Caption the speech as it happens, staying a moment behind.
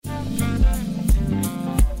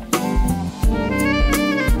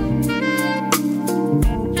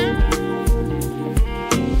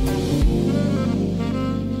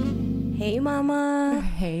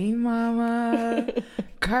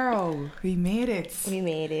made it. We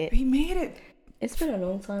made it. We made it. It's been a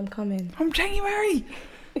long time coming. From January.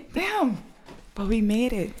 Damn. But we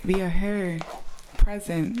made it. We are here,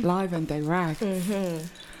 present, live and direct. Mm-hmm.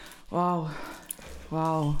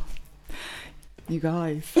 Wow. You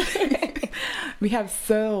guys. We have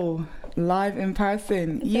Sil live in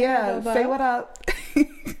person. Say what up.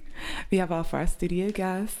 We have our first studio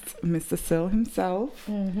guest, Mr. Sil himself.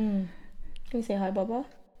 Mm-hmm. Can you say hi, Baba?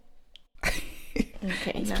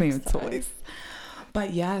 Okay, he's playing with toys.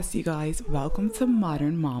 But yes, you guys, welcome to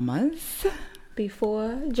Modern Mommas.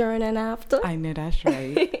 Before, during, and after. I know that's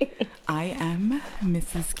right. I am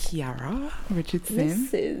Mrs. Kiara Richardson.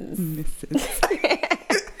 Mrs.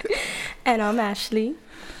 And I'm Ashley.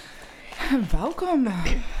 Welcome.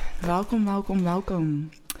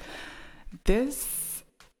 This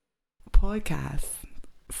podcast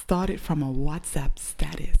started from a WhatsApp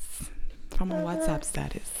status.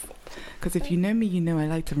 Because if you know me, you know I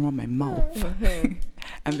like to run my mouth. Mm-hmm.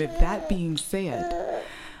 And with that being said,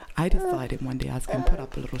 I decided one day I was going to put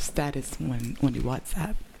up a little status on the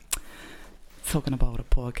WhatsApp talking about a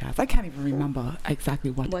podcast. I can't even remember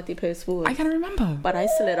exactly what the post was. I can't remember. But I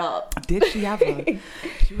slid up. Did she ever?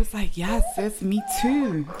 She was like, yes, sis, me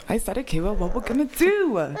too. I said, okay, well, what we're going to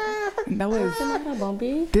do? And that was...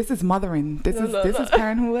 This is mothering. This is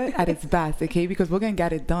parenthood at its best, okay? Because we're going to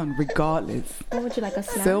get it done regardless. What would you like, a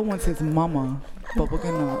snack? Sil wants his mama, but we're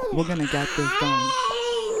gonna get this done.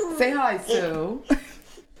 Say hi, Sil.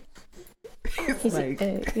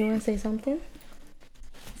 You want to say something?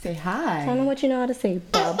 Say hi. Tell me what you know how to say.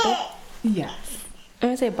 Bubble. Yes. I'm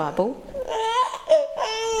going to say bubble.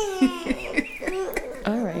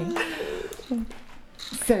 All right.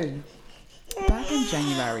 So, back in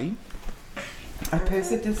January, I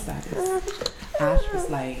posted this status. Ash was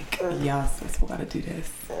like, yes, we gotta do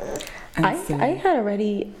this. And I had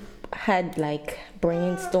already had like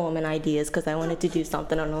brainstorming ideas because I wanted to do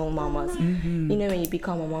something on Home Mommas. Mm-hmm. You know when you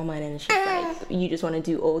become a mama and then it's just like you just want to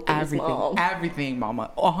do all things mom. Everything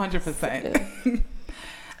mama, 100%.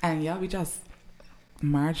 And yeah, we just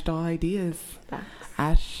merged our ideas. Facts.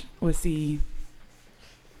 Ash was the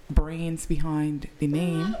brains behind the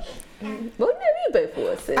name. Well, maybe both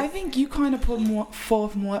was it. I think you kind of put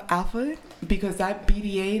forth more effort because that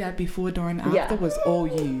BDA, that before, during, after was all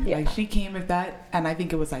you. Yeah. Like she came with that, and I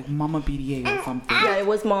think it was like Mama BDA or something. Yeah, it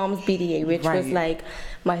was Mom's BDA, which was like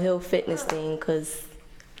my whole fitness thing. Because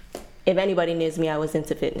if anybody knows me, I was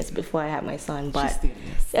into fitness before I had my son. But she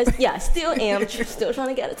still is. Yeah, I still am. Still trying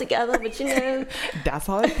to get it together, but you know, that's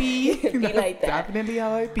how it be. That's like that. Definitely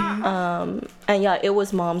how it be. And yeah, it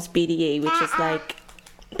was Mom's BDA, which is like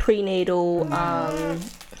prenatal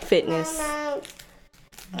fitness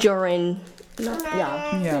during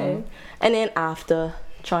and then after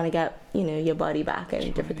trying to get your body back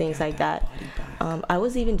and different things like that. I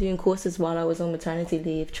was even doing courses while I was on maternity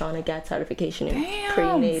leave trying to get certification in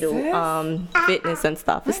prenatal fitness and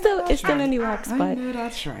stuff. It's still in the works, but I know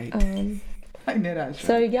that's right.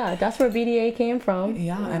 So yeah, that's where BDA came from.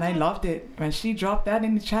 Yeah, and I loved it when she dropped that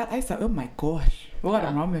in the chat. I said, oh my gosh, what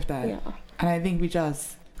wrong with that? And I think we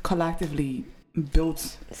just collectively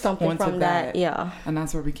built something from that, and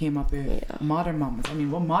that's where we came up with Modern Mommas. I mean,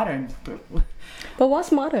 we're modern, but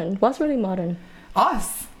what's modern? What's really modern?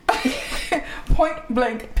 Us. Point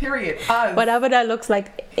blank, period. Us. Whatever that looks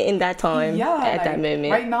like in that time, at that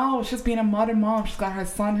moment. Right now, she's being a modern mom. She's got her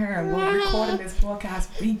son here, and we're recording this podcast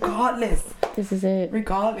regardless. This is it.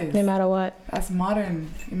 Regardless. No matter what. That's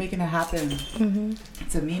modern. You're making it happen. Mm-hmm.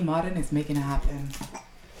 To me, modern is making it happen.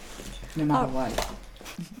 No matter what.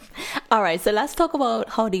 All right, so let's talk about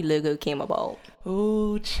how the logo came about.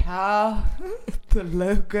 Oh, child. The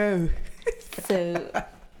logo. So,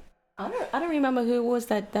 I don't remember who it was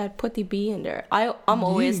that put the bee in there. I'm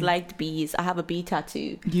always liked bees. I have a bee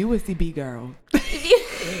tattoo. You was the bee girl.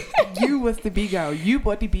 You was the bee girl. You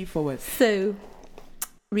bought the bee for us. So,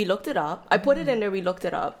 we looked it up. I put it in there. We looked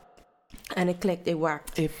it up. And it clicked. It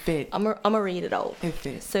worked. It fit. I'm going to read it out. It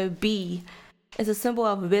fit. So, bee is a symbol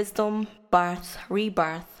of wisdom, birth,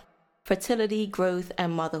 rebirth, fertility, growth,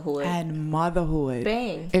 and motherhood.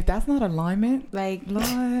 Bang. If that's not alignment, like, Lord,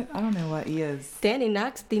 I don't know what is. Then the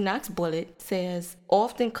next bullet says,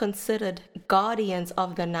 often considered guardians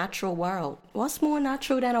of the natural world. What's more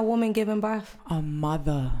natural than a woman giving birth? A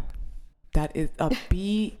mother. That is a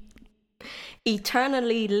bee.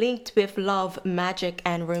 Eternally linked with love, magic,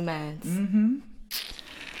 and romance. Mm-hmm.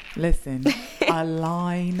 Listen,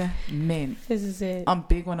 alignment. This is it. I'm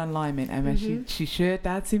big on alignment. And when she shared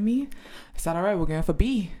that to me, I said, all right, we're going for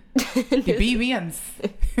B. The B wins.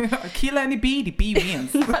 Aquila and the B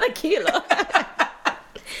wins. Not Aquila.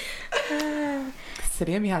 So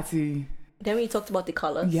then we had to Then we talked about the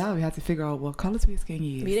colors. Yeah, we had to figure out what colors we was going to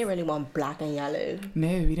use. We didn't really want black and yellow. No,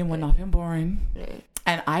 we didn't want nothing boring. No.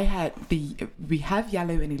 And we have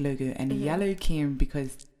yellow in the logo, and the yellow came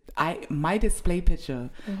because my display picture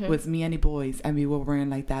was me and the boys, and we were wearing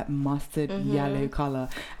like that mustard yellow color,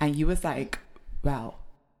 and you was like, wow.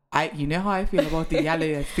 You know how I feel about the yellow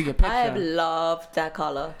I see your picture. I have loved that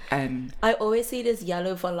color. And I always see this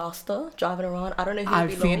yellow Veloster driving around. I don't know who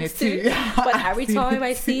I've it belongs seen it too. to. But every time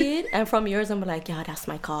I see it, and from yours, I'm like, yeah, that's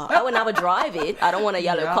my car. I would never drive it. I don't want a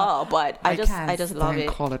yellow car, but I just love it.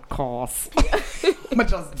 Call it cars. I'm gonna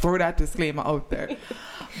just throw that disclaimer out there.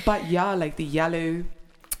 But yeah, like the yellow,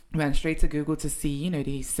 went straight to Google to see, you know,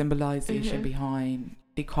 the symbolization behind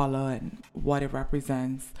the color and what it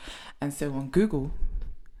represents. And so on Google,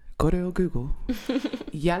 good old Google,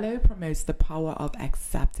 yellow promotes the power of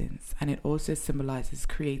acceptance, and it also symbolizes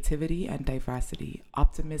creativity and diversity,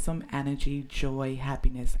 optimism, energy, joy,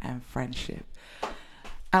 happiness, and friendship.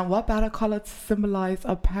 And what better color to symbolize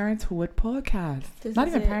a parenthood podcast? Not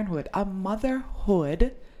even parenthood, a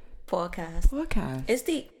motherhood podcast.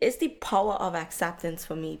 It's the power of acceptance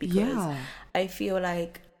for me, because I feel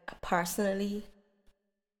like personally,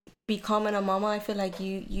 becoming a mama, I feel like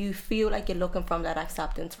you feel like you're looking from that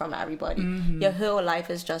acceptance from everybody. Your whole life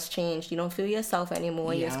has just changed. You don't feel yourself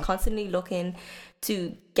anymore. You're constantly looking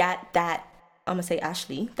to get that, I'm gonna say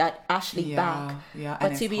Ashley back.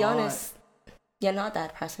 But to be honest, you're not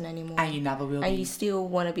that person anymore, and you never will be. And you still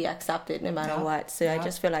want to be accepted no matter what. So I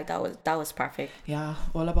just feel like that was perfect. Yeah,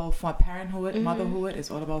 all about parenthood, motherhood is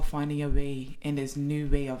all about finding your way in this new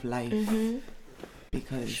way of life.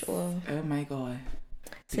 Because oh my God.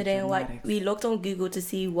 So then we looked on Google to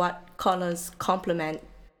see what colors complement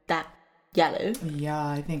that yellow. Yeah,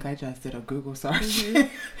 I think I just did a Google search.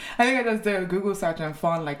 And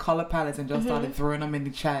found like color palettes and just started throwing them in the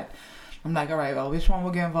chat. I'm like, all right, well, which one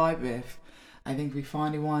we're going to vibe with? I think we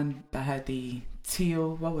found the one that had the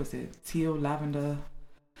teal, what was it? Teal, lavender.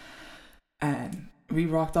 And we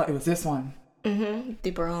rocked out. It was this one.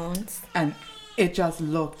 The bronze. And it just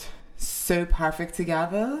looked so perfect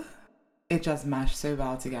together. It just mashed so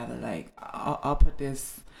well together. Like, I'll put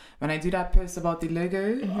this, when I do that post about the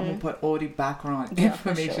logo, I'm going to put all the background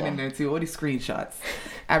information in there too, all the screenshots,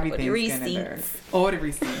 everything's in there. All the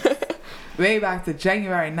receipts. Way back to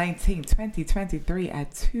January 19, 2023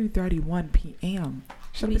 at 2:31 p.m.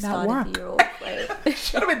 Should have been at work.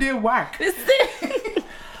 Should have been doing work.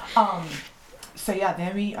 So yeah,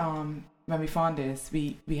 then we, when we found this,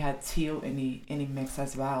 we had teal in the mix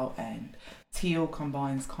as well, and teal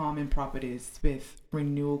combines calming properties with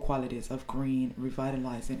renewal qualities of green,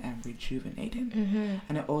 revitalizing and rejuvenating.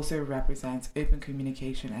 And it also represents open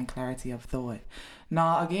communication and clarity of thought.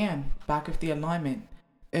 Now, again, back with the alignment,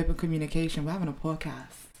 open communication, we're having a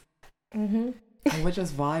podcast. And we're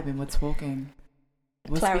just vibing, we're talking.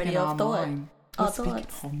 We're clarity of thought. We're speaking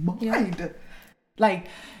our mind. Yeah. Like,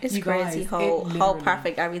 it's crazy how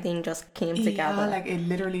perfect everything just came together. Yeah, like it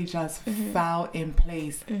literally just fell in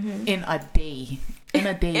place in a day. In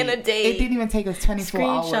a day. It didn't even take us 24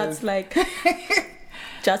 hours. Screenshots like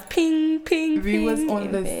just ping. We was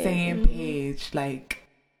on the same page, like,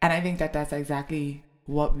 and I think that's exactly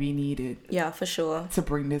what we needed. Yeah, for sure. To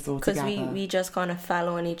bring this all together. Because we just kind of fell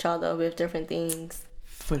on each other with different things.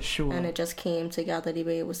 For sure. And it just came together the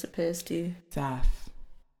way it was supposed to.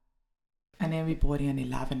 And then we brought in the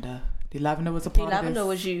lavender. The lavender was a part of this. The lavender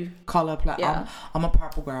was you. Color. Yeah. I'm a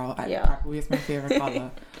purple girl. Purple is my favorite color.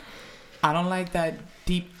 I don't like that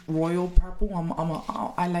deep royal purple.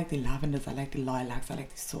 I like the lavenders. I like the lilacs. I like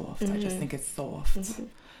the soft. I just think it's soft.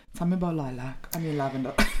 Tell me about lilac. I mean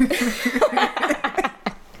lavender.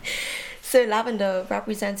 So lavender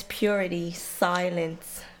represents purity,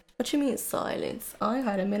 silence. What you mean silence? I ain't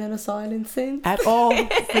had a minute of silence since. At all.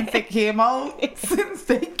 Since they came out.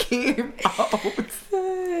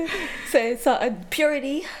 So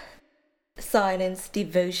purity, silence,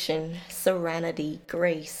 devotion, serenity,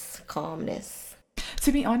 grace, calmness.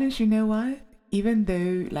 To be honest, you know what? Even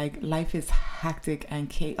though like life is hectic and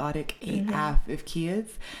chaotic AF with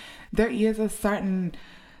kids, there is a certain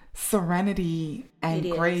serenity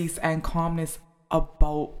and grace and calmness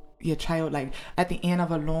about your child. Like at the end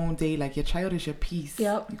of a long day, like your child is your peace.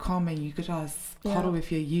 You come and you could just cuddle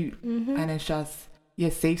with your youth, and it's just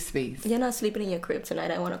your safe space. You're not sleeping in your crib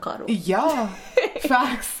tonight. I want to cuddle. Yeah,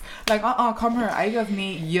 facts. Like come here. I just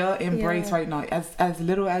need your embrace right now. As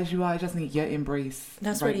little as you are, I just need your embrace.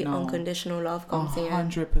 That's where the unconditional love comes in.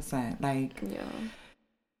 100%. Like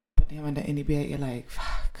But then when they're in the bed, you're like,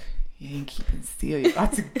 fuck. You ain't keeping still. You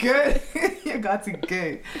got to go. You got to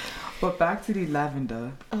go. But back to the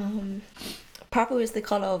lavender. Purple is the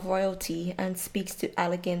color of royalty and speaks to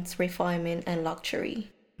elegance, refinement, and luxury.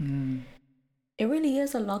 It really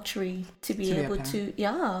is a luxury to be able to,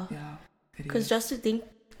 yeah. Because just to think,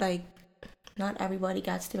 like, not everybody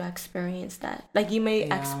gets to experience that. Like, you may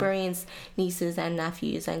experience nieces and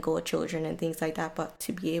nephews and godchildren and things like that, but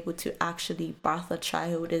to be able to actually birth a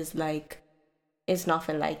child is like, it's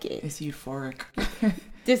nothing like it. It's euphoric.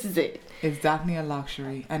 This is it. It's definitely a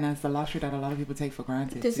luxury, and it's a luxury that a lot of people take for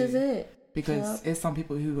granted. This is it. Because it's some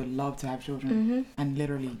people who would love to have children and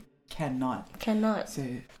literally cannot. So,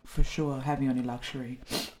 for sure, having only luxury.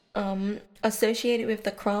 Associated with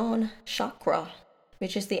the crown chakra,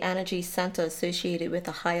 which is the energy center associated with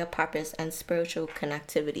a higher purpose and spiritual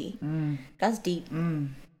connectivity. That's deep.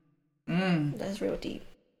 That's real deep.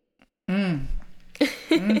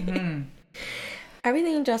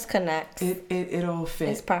 Everything just connects. It all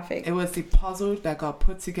fits. It's perfect. It was the puzzle that got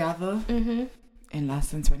put together in less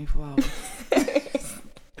than 24 hours.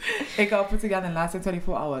 It got put together in less than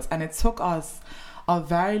 24 hours. And it took us a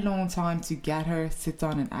very long time to get her, sit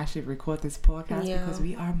down and actually record this podcast because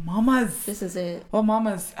we are mamas. This is it. We're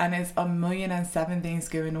mamas. And it's 1,000,007 things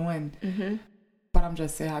going on. But I'm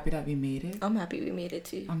just so happy that we made it. I'm happy we made it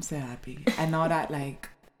too. I'm so happy. And now that, like,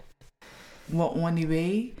 we're on the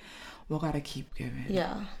way, we gotta keep going.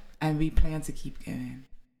 Yeah. And we plan to keep going.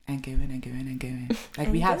 And going and going and going.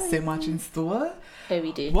 Like, we have so much in store. Yeah,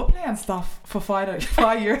 we do. We're planning stuff for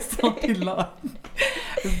 5 years something long.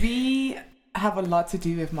 We have a lot to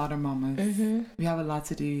do with Modern Mommas. We have a lot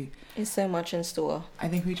to do. It's so much in store. I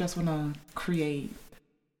think we just want to create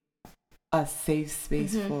a safe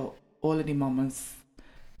space for all of the mamas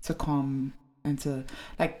to come and to,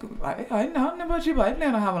 like, I don't know about you, but I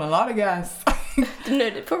plan on having a lot of guests. No,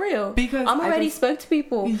 for real. Because I'm already spoke to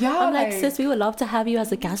people. Yeah, I'm like, sis, we would love to have you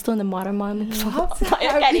as a guest on the Modern Mommas. I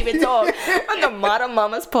I can't even talk on the Modern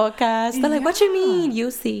Mommas podcast. They're like, what you mean? You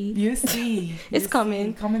see. It's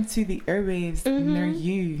coming. Coming to the airwaves near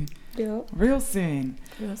you. Yeah. Real soon.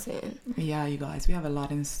 Yeah, you guys, we have a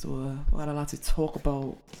lot in store. We got a lot to talk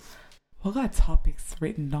about. We got topics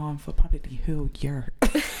written down for probably the whole year.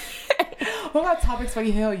 We got topics for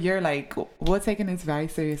the whole year. Like, we're taking this very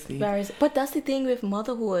seriously. But that's the thing with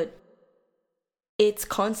motherhood. It's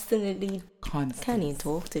constantly. Can't even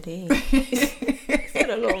talk today. It's been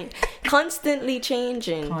a long. Constantly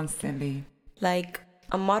changing. Constantly. Like,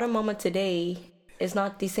 a modern mama today is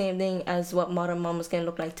not the same thing as what modern mama's gonna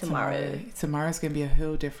look like tomorrow. Tomorrow's gonna be a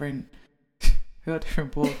whole different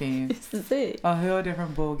ball game. This is it. A whole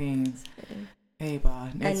different ball games. Hey,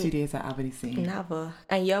 but next 2 days I haven't seen. Never.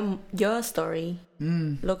 And your story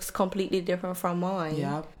looks completely different from mine.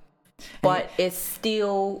 Yep. But it's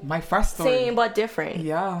still my first story. Same but different.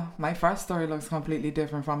 Yeah. My first story looks completely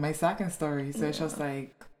different from my second story. So it's just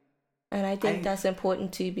like. And I think that's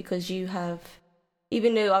important too, because you have,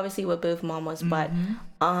 even though obviously we're both mamas, but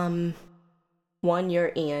 1 year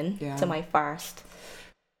in to my first,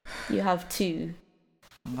 you have 2.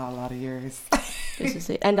 Not a lot of years. This is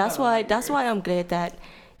it. And that's why I'm glad that,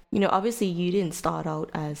 you know, obviously you didn't start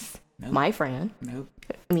out as my friend. Nope.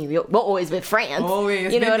 I mean, we've always been friends.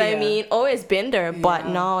 Always. You know what I mean? Always been there. But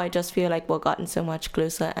now I just feel like we've gotten so much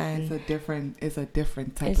closer, and it's a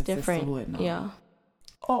different type of sisterhood now. Yeah.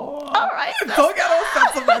 Oh. All right. Don't get all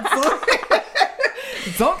sentimental.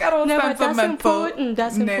 Don't get all sentimental. But that's important.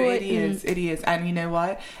 That's important. It is. And you know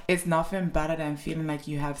what? It's nothing better than feeling like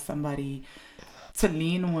you have somebody to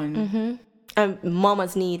lean on. And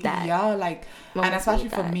mamas need that. Yeah, like, and especially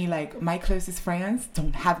for me, like, my closest friends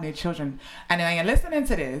don't have no children. And when you're listening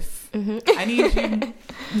to this, I need you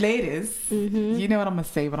ladies, you know what I'm going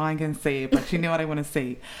to say, but I ain't going to say it, but you know what I want to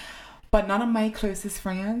say. But none of my closest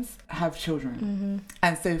friends have children.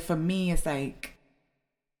 And so for me, it's like,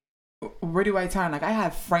 where do I turn? Like, I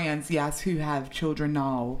have friends, yes, who have children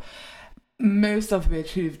now, most of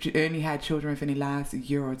which who've only had children for the last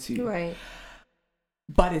year or two. Right.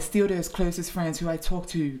 But it's still those closest friends who I talk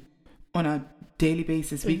to on a daily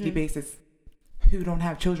basis, weekly basis, who don't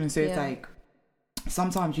have children. So it's like,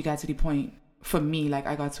 sometimes you get to the point, for me, like,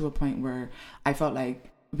 I got to a point where I felt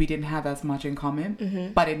like we didn't have as much in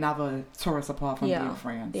common, but it never tore us apart from being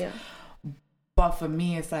friends. Yeah. But for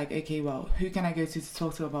me, it's like, okay, well, who can I go to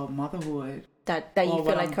talk to about motherhood? That you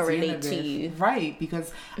feel like can relate to you. Right,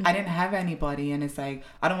 because I didn't have anybody, and it's like,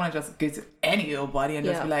 I don't want to just go to any old body and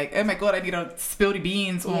just be like, oh my God, I need to spill the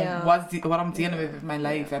beans on what I'm dealing with my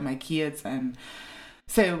life and my kids. And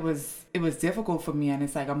so it was difficult for me, and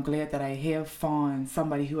it's like, I'm glad that I have found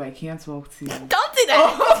somebody who I can talk to. Don't do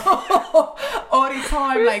that! All the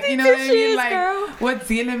time, like, you know what I mean? Like, we're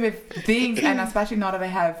dealing with things, and especially now that I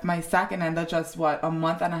have my second, and they're just a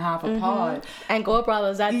month and a half apart, and god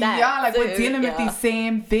brothers at that. Yeah, like we're dealing with the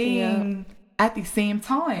same thing at the same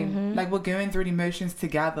time. Like we're going through the emotions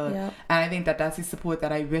together, and I think that's the support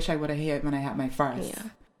that I wish I would have had when I had my first,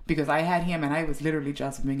 because I had him and I was literally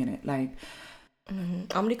just winging it. Like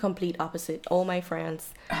I'm the complete opposite. All my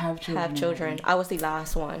friends have children. I was the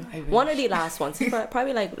last one. One of the last ones.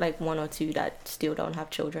 Probably like one or two that still don't have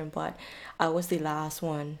children, but I was the last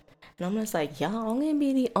one. And I'm just like, I'm gonna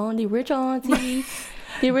be the rich auntie.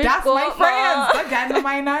 The rich That's my friends. They're getting on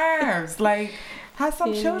my nerves. Like, have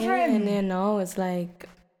some children. And then it's like,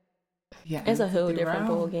 it's a whole different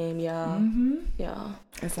ball game.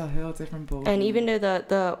 It's a whole different ball. And even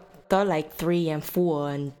though they're like 3 and 4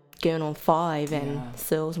 and going on 5 and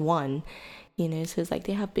Sill's 1, so it's like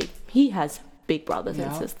he has big brothers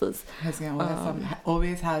and sisters.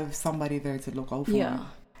 Always have somebody there to look out for him.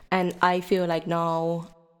 And I feel like now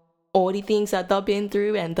all the things that they've been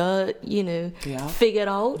through and they're figured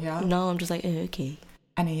out, now I'm just like, okay.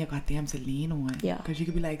 And then you got them to lean on, because you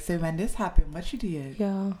could be like, so when this happened, what you did?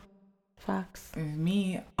 Facts.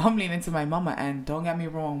 Me, I'm leaning to my mama, and don't get me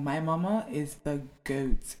wrong, my mama is the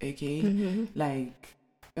goat, okay? Like,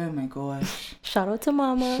 oh my gosh. Shout out to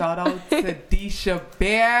mama. Shout out to Disha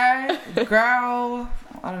Bear. Girl,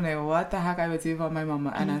 I don't know what the heck I would do for my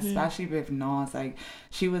mama. And especially with Nas, like,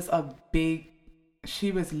 she was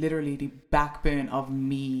literally the backbone of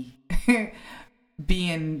me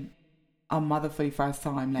being a mother for the first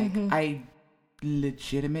time. Like, I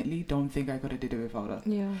legitimately don't think I could have did it without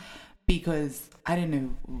her. Because I didn't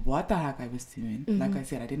know what the heck I was doing. Like I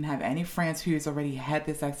said, I didn't have any friends who's already had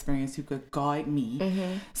this experience who could guide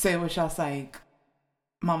me. So it was just like,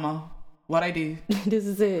 Mama, what I do? This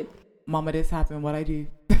is it. Mama, this happened. What I do?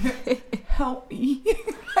 Help me.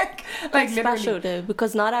 like That's special though,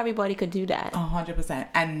 because not everybody could do that. 100%.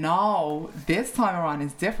 And now this time around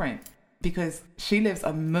is different, because she lives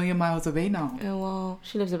a million miles away now. Oh wow,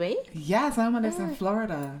 she lives away? Yes, my mama lives in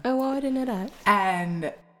Florida. Oh wow, I didn't know that.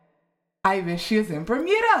 And I wish she was in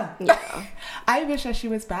Bermuda. Yeah. I wish that she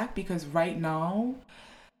was back, because right now,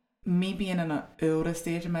 me being in an older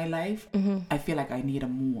stage in my life, I feel like I need her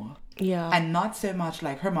more. Yeah. And not so much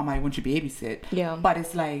like her mama, I want you to babysit. Yeah. But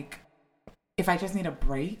it's like, if I just need a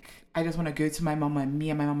break, I just want to go to my mama, and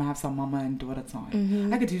me and my mama have some mama and daughter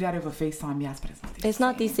time. I could do that over FaceTime, yes, but it's not the same. It's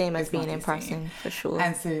not the same as being in person, for sure.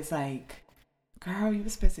 And so it's like, girl, you were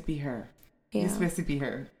supposed to be her. Yeah. You're supposed to be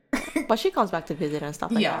her. But she comes back to visit and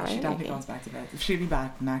stuff like that, right? Yeah, she definitely comes back to visit. She'll be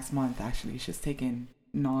back next month, actually. She's taking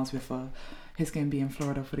Nas with her. He's going to be in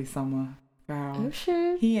Florida for the summer. Girl, oh,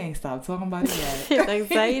 shit. He ain't stopped talking about it yet. He's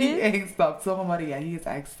excited? He ain't stopped talking about it yet. He is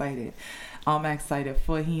excited. I'm excited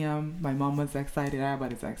for him. My mama's excited.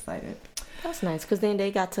 Everybody's excited. That's nice, because then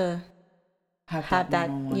they got to have that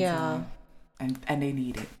time. And they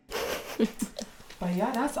need it. But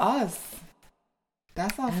yeah, that's us.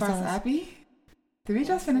 That's our first Abby. Did we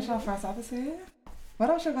just finish our first episode?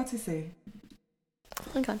 What else you got to say?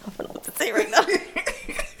 I got nothing else to say right now.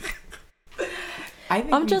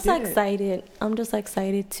 I'm just excited. I'm just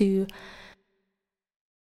excited to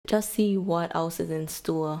just see what else is in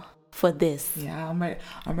store for this. Yeah, I'm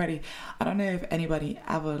ready. I don't know if anybody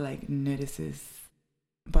ever notices,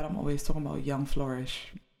 but I'm always talking about Young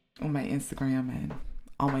Flourish on my Instagram and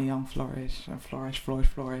on my Young Flourish and flourish.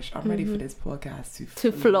 I'm ready for this podcast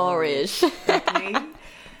to flourish. Okay?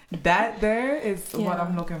 That there is what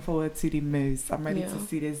I'm looking forward to the most. I'm ready to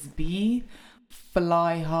see this bee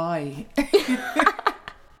fly high.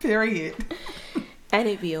 Period. And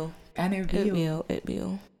it will. It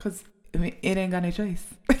will. Because it ain't got no choice.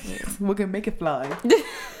 We're going to make it fly.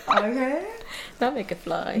 Okay? Don't make it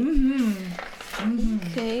fly.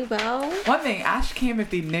 Okay, well. One thing, Ash came with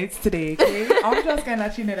the notes today, okay? I'm just going to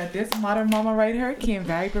let you know that this modern mama right here came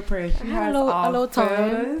very prepared. She has all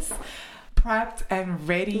photos prepped and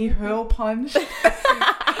ready, hole punched.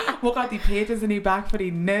 We'll got the pages in the back for the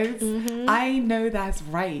notes. I know that's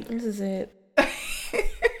right. This is it.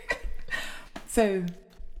 So,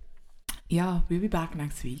 yeah, we'll be back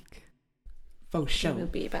next week. For sure. We'll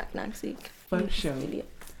be back next week. For sure.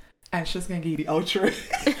 And she's going to give you the outro.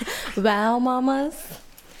 Well, mamas,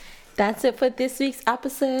 that's it for this week's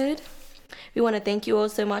episode. We want to thank you all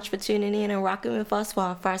so much for tuning in and rocking with us for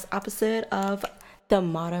our first episode of the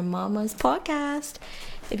Modern Mamas podcast.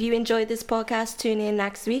 If you enjoyed this podcast, tune in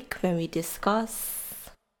next week when we discuss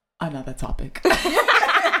another topic.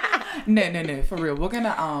 No, for real. We're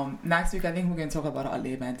gonna next week I think we're gonna talk about our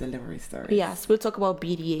labor and delivery stories. Yes, we'll talk about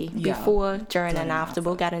BDA before, during, and after.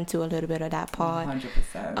 We'll get into a little bit of that part.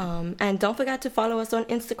 100%. And don't forget to follow us on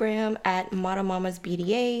Instagram at Mommas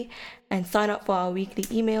BDA and sign up for our weekly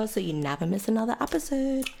email so you never miss another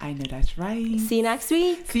episode. I know that's right. See you next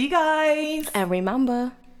week. See you guys. And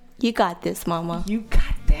remember, you got this, mama. You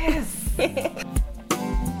got this.